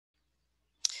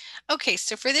Okay,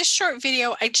 so for this short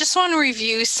video, I just want to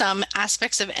review some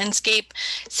aspects of Enscape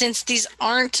since these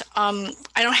aren't, I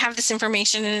don't have this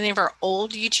information in any of our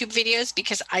old YouTube videos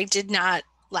because I did not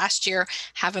last year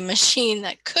have a machine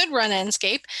that could run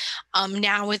Enscape.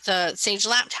 Now with the Sage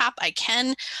laptop, I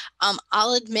can.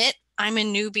 I'll admit I'm a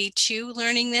newbie too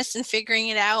learning this and figuring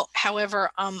it out. However,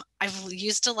 I've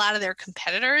used a lot of their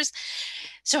competitors.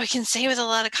 So I can say with a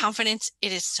lot of confidence,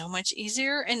 it is so much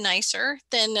easier and nicer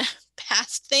than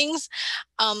past things.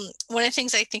 One of the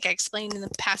things I think I explained in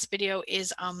the past video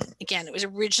is, again, it was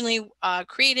originally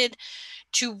created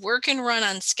to work and run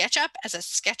on SketchUp as a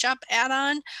SketchUp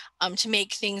add-on to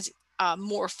make things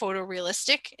more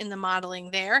photorealistic in the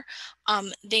modeling there.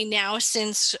 They now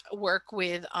since work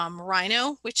with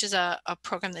Rhino, which is a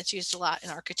program that's used a lot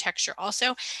in architecture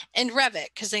also, and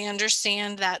Revit, because they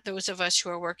understand that those of us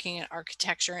who are working in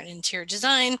architecture and interior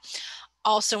design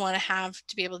also want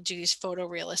to be able to do these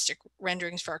photorealistic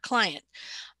renderings for our client.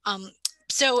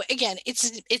 So again,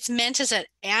 it's meant as an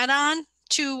add-on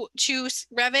to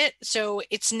Revit, so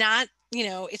it's not,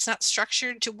 it's not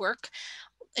structured to work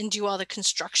and do all the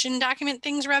construction document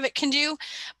things Revit can do,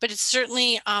 but it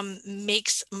certainly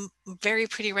makes very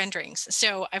pretty renderings.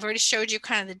 So I've already showed you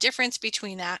kind of the difference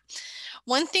between that.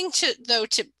 One thing to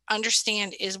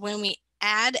understand is when we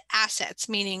add assets,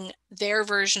 meaning their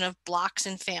version of blocks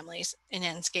and families in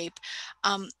Enscape,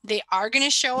 they are going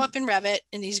to show up in Revit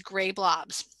in these gray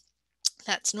blobs.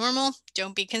 That's normal.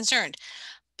 Don't be concerned.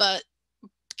 But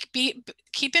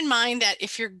keep in mind that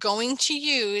if you're going to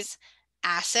use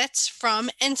assets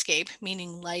from Enscape,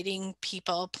 meaning lighting,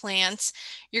 people, plants,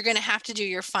 you're going to have to do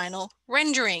your final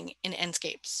rendering in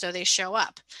Enscape so they show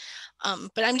up.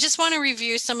 But I just want to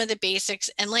review some of the basics.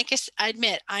 And like I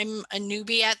admit, I'm a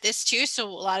newbie at this too. So a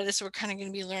lot of this we're kind of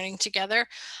going to be learning together.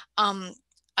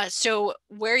 So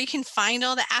where you can find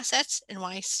all the assets and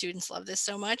why students love this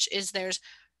so much is there's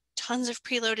tons of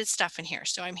preloaded stuff in here.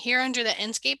 So I'm here under the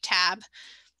Enscape tab.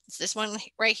 It's this one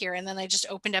right here. And then I just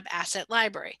opened up Asset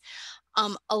Library.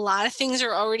 A lot of things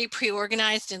are already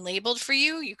pre-organized and labeled for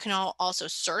you. You can also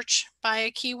search by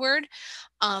a keyword.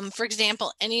 For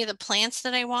example, any of the plants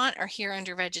that I want are here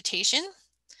under vegetation.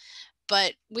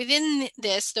 But within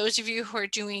this, those of you who are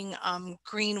doing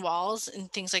green walls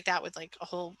and things like that with like a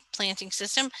whole planting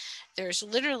system, there's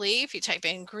literally, if you type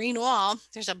in green wall,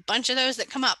 there's a bunch of those that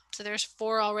come up. So there's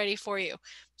 4 already for you. For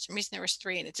some reason there was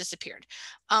 3 and it disappeared.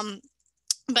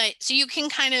 But so you can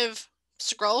kind of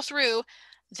scroll through.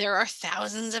 There are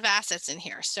thousands of assets in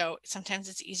here. So sometimes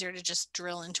it's easier to just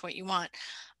drill into what you want.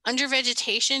 Under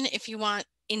vegetation, if you want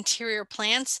interior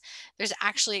plants, there's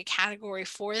actually a category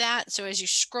for that. So as you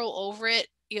scroll over it,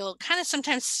 you'll kind of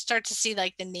sometimes start to see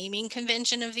like the naming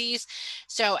convention of these.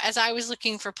 So as I was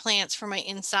looking for plants for my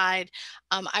inside,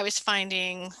 I was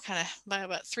finding kind of by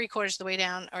about 3/4 of the way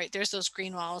down. All right, there's those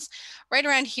green walls. Right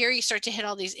around here, you start to hit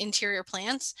all these interior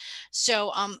plants.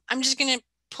 So I'm just going to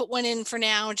put one in for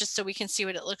now just so we can see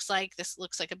what it looks like. This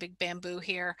looks like a big bamboo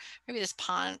here, maybe this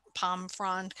palm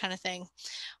frond kind of thing.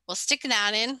 We'll stick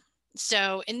that in.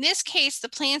 So in this case, the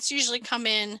plants usually come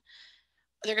in,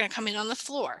 they're going to come in on the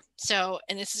floor. So,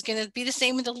 and this is going to be the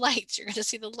same with the lights. You're going to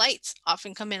see the lights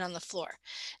often come in on the floor.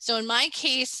 So in my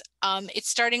case, it's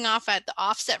starting off at the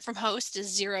offset from host is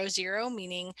 0, 0,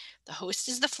 meaning the host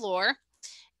is the floor.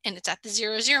 And it's at the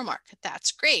 0, 0 mark.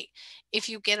 That's great. If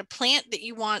you get a plant that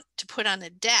you want to put on a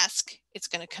desk, it's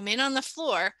going to come in on the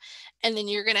floor, and then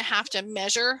you're going to have to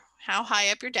measure how high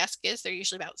up your desk is. They're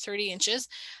usually about 30 inches.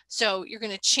 So you're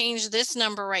going to change this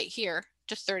number right here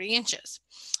to 30 inches.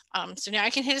 So now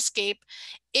I can hit escape.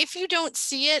 If you don't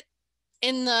see it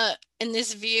in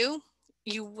this view,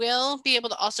 you will be able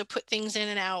to also put things in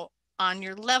and out on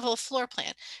your level floor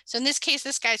plan. So in this case,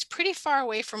 this guy's pretty far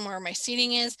away from where my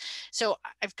seating is. So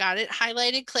I've got it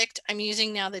highlighted, clicked. I'm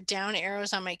using now the down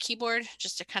arrows on my keyboard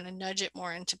just to kind of nudge it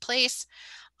more into place.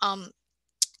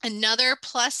 Another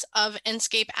plus of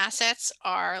Enscape assets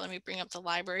are, let me bring up the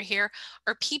library here,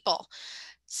 are people.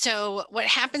 So what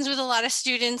happens with a lot of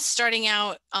students starting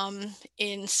out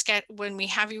when we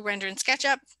have you render in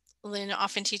SketchUp, Lynn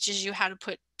often teaches you how to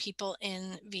put people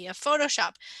in via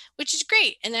Photoshop, which is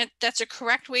great. And that's a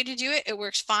correct way to do it. It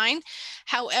works fine.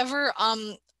 However,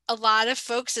 a lot of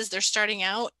folks, as they're starting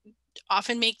out,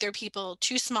 often make their people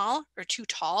too small or too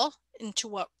tall into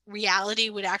what reality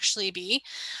would actually be.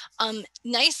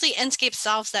 Nicely, Enscape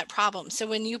solves that problem. So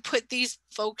when you put these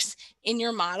folks in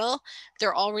your model,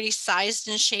 they're already sized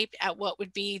and shaped at what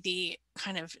would be the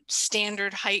kind of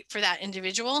standard height for that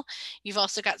individual. You've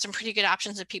also got some pretty good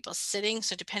options of people sitting.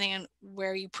 So depending on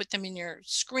where you put them in your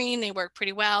screen, they work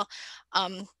pretty well.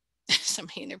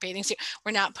 somebody in their bathing suit.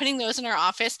 We're not putting those in our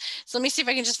office. So let me see if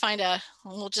I can just find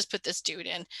we'll just put this dude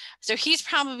in. So he's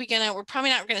probably we're probably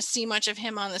not gonna see much of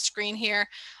him on the screen here.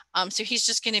 So he's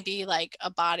just gonna be like a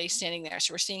body standing there.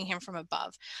 So we're seeing him from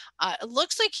above. It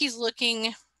looks like he's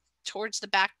looking towards the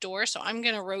back door. So I'm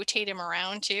gonna rotate him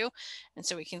around too. And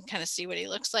so we can kind of see what he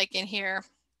looks like in here.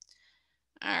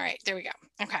 All right, there we go.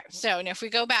 Okay, so now if we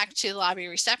go back to the lobby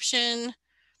reception,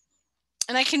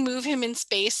 and I can move him in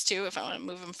space too if I want to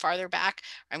move him farther back.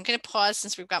 I'm going to pause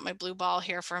since we've got my blue ball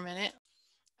here for a minute.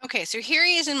 Okay, so here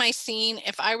he is in my scene.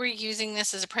 If I were using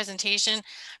this as a presentation, I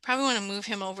probably want to move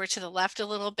him over to the left a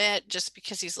little bit just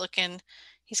because he's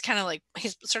kind of like,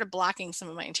 he's sort of blocking some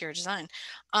of my interior design.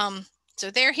 So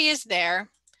there he is there.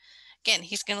 Again,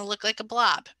 he's going to look like a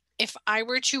blob. If I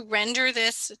were to render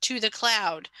this to the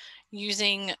cloud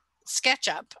using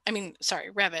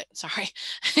Revit, sorry.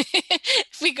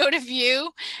 If we go to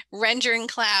view, render in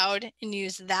cloud and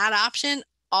use that option,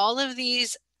 all of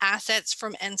these assets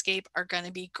from Enscape are going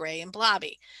to be gray and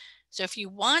blobby. So if you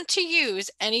want to use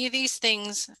any of these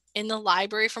things in the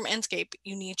library from Enscape,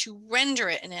 you need to render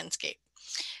it in Enscape.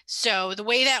 So the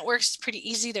way that works is pretty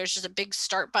easy. There's just a big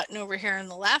start button over here on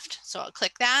the left. So I'll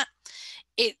click that.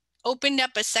 It opened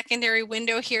up a secondary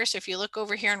window here. So if you look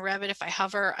over here in Revit, if I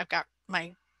hover, I've got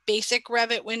my basic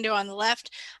Revit window on the left.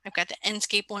 I've got the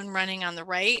Enscape one running on the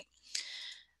right.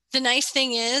 The nice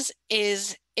thing is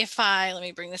if let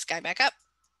me bring this guy back up.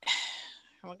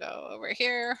 We'll go over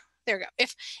here. There we go.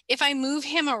 If I move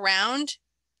him around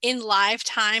in live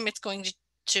time, it's going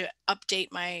to update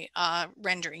my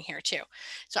rendering here too.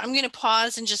 So I'm going to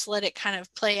pause and just let it kind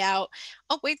of play out.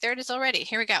 Oh, wait, there it is already.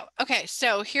 Here we go. Okay,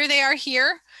 so here they are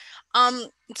here.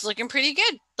 It's looking pretty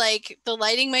good. Like the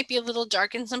lighting might be a little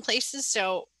dark in some places.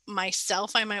 So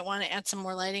myself, I might want to add some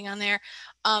more lighting on there.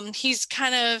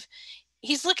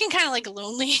 He's looking kind of like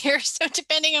lonely here. So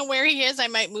depending on where he is, I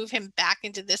might move him back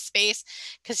into this space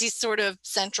because he's sort of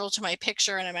central to my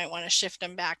picture and I might want to shift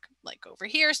him back like over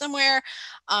here somewhere.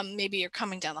 Maybe you're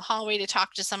coming down the hallway to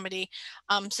talk to somebody.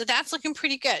 So that's looking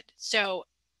pretty good. So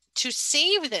to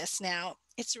save this now,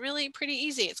 it's really pretty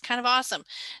easy. It's kind of awesome.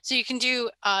 So you can do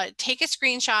take a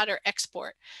screenshot or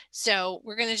export. So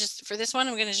we're going to for this one,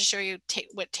 I'm going to just show you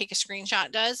what take a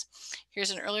screenshot does.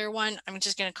 Here's an earlier one. I'm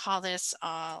just going to call this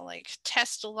like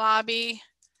test lobby.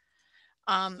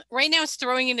 Right now it's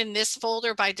throwing it in this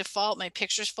folder by default, my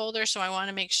pictures folder. So I want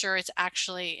to make sure it's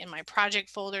actually in my project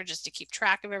folder just to keep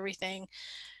track of everything.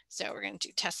 So we're going to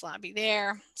do test lobby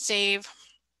there, save.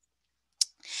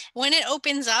 When it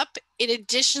opens up, it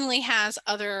additionally has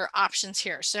other options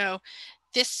here. So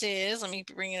this is, let me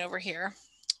bring it over here,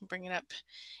 bring it up.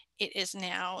 It is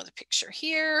now the picture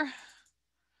here.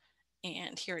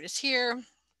 And here it is here.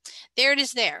 There it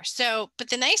is there. So, but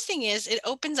the nice thing is it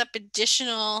opens up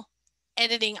additional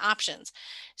editing options.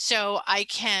 So I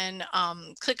can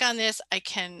click on this, I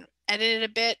can edit it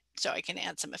a bit. So I can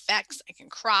add some effects, I can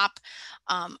crop,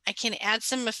 I can add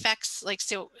some effects like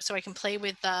so I can play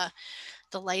with the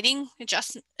lighting,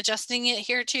 adjusting it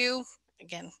here too.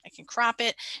 Again, I can crop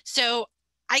it. So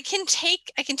I can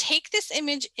take this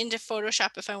image into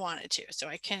Photoshop if I wanted to. So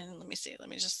I can, let me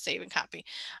just save and copy.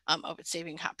 Oh, it's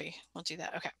saving copy. We'll do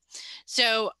that. Okay.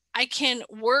 So I can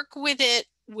work with it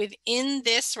within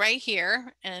this right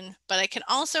here. But I can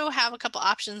also have a couple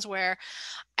options where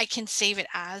I can save it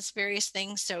as various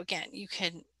things. So again, you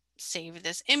can save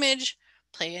this image,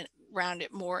 play it around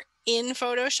it more in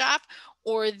Photoshop,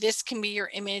 or this can be your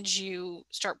image you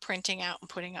start printing out and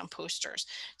putting on posters.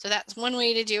 So that's one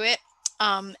way to do it.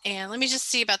 And let me just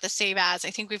see about the save as. I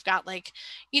think we've got like,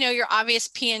 your obvious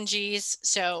PNGs.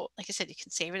 So like I said, you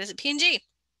can save it as a PNG.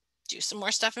 Do some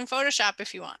more stuff in Photoshop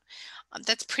if you want.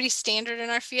 That's pretty standard in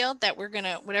our field that we're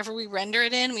gonna, whatever we render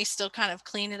it in, we still kind of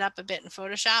clean it up a bit in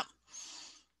Photoshop.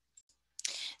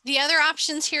 The other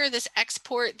options here, this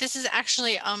export, this is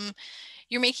actually,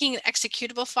 you're making an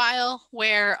executable file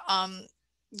where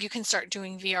you can start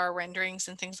doing VR renderings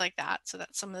and things like that. So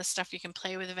that's some of the stuff you can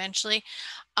play with eventually.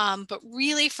 But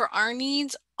really for our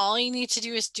needs, all you need to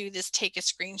do is do this, take a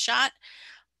screenshot.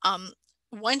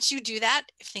 Once you do that,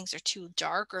 if things are too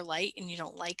dark or light and you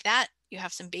don't like that, you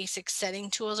have some basic setting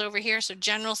tools over here. So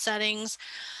general settings.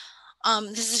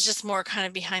 This is just more kind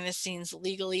of behind the scenes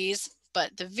legalese,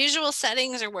 but the visual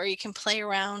settings are where you can play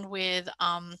around with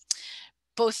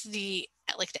both the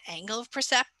angle of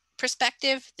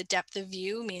perspective, the depth of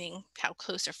view, meaning how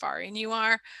close or far in you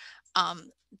are.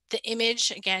 The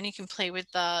image, again, you can play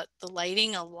with the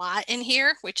lighting a lot in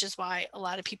here, which is why a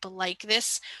lot of people like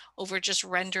this over just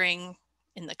rendering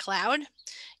in the cloud.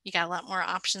 You got a lot more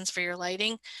options for your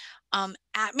lighting.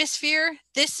 Atmosphere,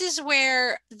 this is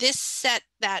where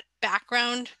that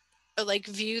background like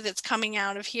view that's coming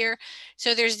out of here.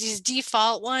 So there's these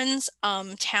default ones,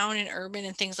 town and urban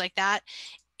and things like that.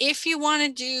 If you want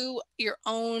to do your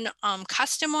own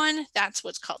custom one, that's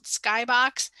what's called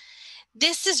Skybox.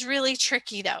 This is really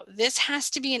tricky though. This has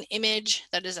to be an image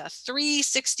that is a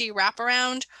 360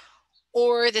 wraparound,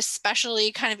 or this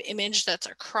specially kind of image that's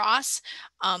across.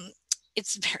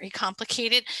 It's very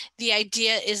complicated. The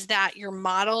idea is that your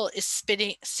model is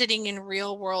sitting in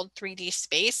real world 3D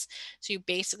space. So you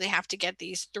basically have to get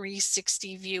these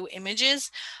 360 view images.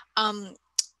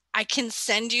 I can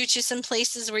send you to some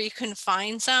places where you can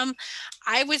find some.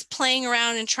 I was playing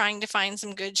around and trying to find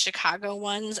some good Chicago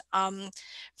ones.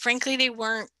 Frankly, they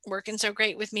weren't working so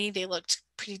great with me. They looked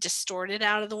pretty distorted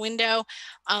out of the window.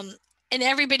 And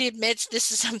everybody admits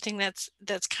this is something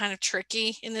that's kind of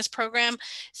tricky in this program.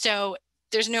 So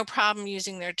there's no problem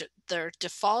using their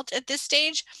default at this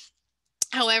stage.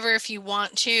 However, if you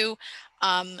want to,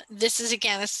 this is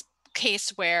again a case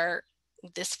where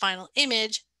this final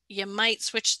image, you might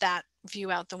switch that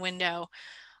view out the window,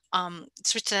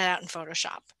 switch that out in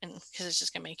Photoshop, and because it's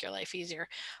just gonna make your life easier.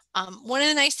 One of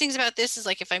the nice things about this is,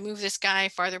 like, if I move this guy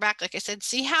farther back, like I said,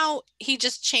 see how he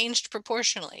just changed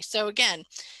proportionally. So again,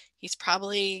 he's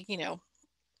probably,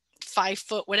 5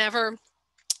 foot, whatever.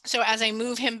 So as I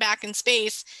move him back in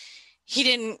space, he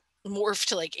didn't morph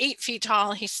to like 8 feet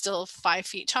tall. He's still 5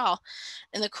 feet tall.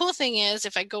 And the cool thing is,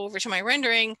 if I go over to my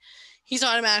rendering, he's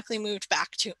automatically moved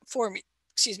back to for me.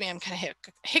 Excuse me, I'm kind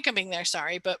of hiccuping there,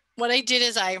 sorry. But what I did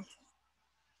is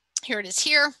here it is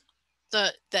here.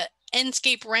 The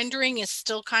Enscape rendering is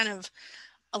still kind of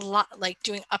a lot like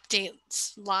doing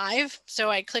updates live.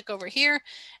 So I click over here,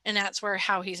 and that's where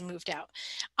how he's moved out.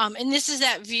 And this is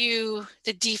that view,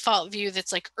 the default view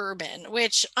that's like urban,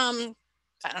 which I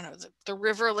don't know, the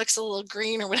river looks a little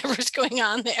green or whatever's going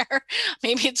on there.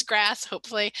 Maybe it's grass,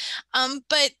 hopefully.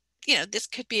 But this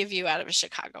could be a view out of a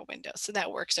Chicago window, so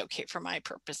that works okay for my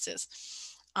purposes.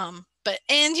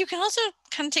 And you can also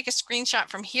kind of take a screenshot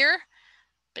from here.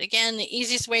 But again, the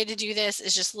easiest way to do this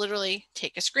is just literally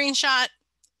take a screenshot.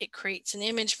 It creates an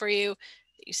image for you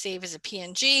that you save as a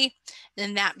PNG, and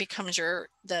then that becomes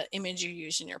the image you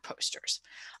use in your posters.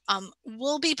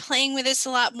 We'll be playing with this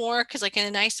a lot more because, like, in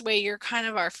a nice way, you're kind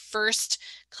of our first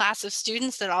class of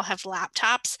students that all have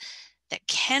laptops that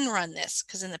can run this,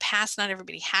 because in the past not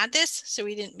everybody had this, so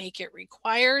we didn't make it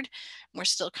required. We're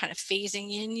still kind of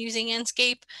phasing in using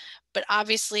Enscape, but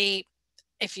obviously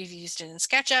if you've used it in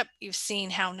SketchUp, you've seen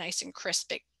how nice and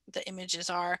crisp the images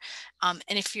are. And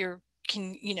if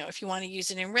if you want to use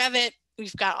it in Revit,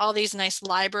 we've got all these nice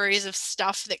libraries of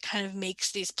stuff that kind of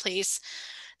makes these places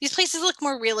look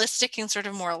more realistic and sort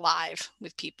of more alive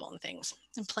with people and things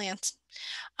and plants.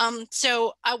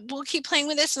 So we'll keep playing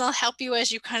with this, and I'll help you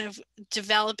as you kind of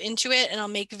develop into it, and I'll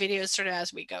make videos sort of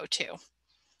as we go too.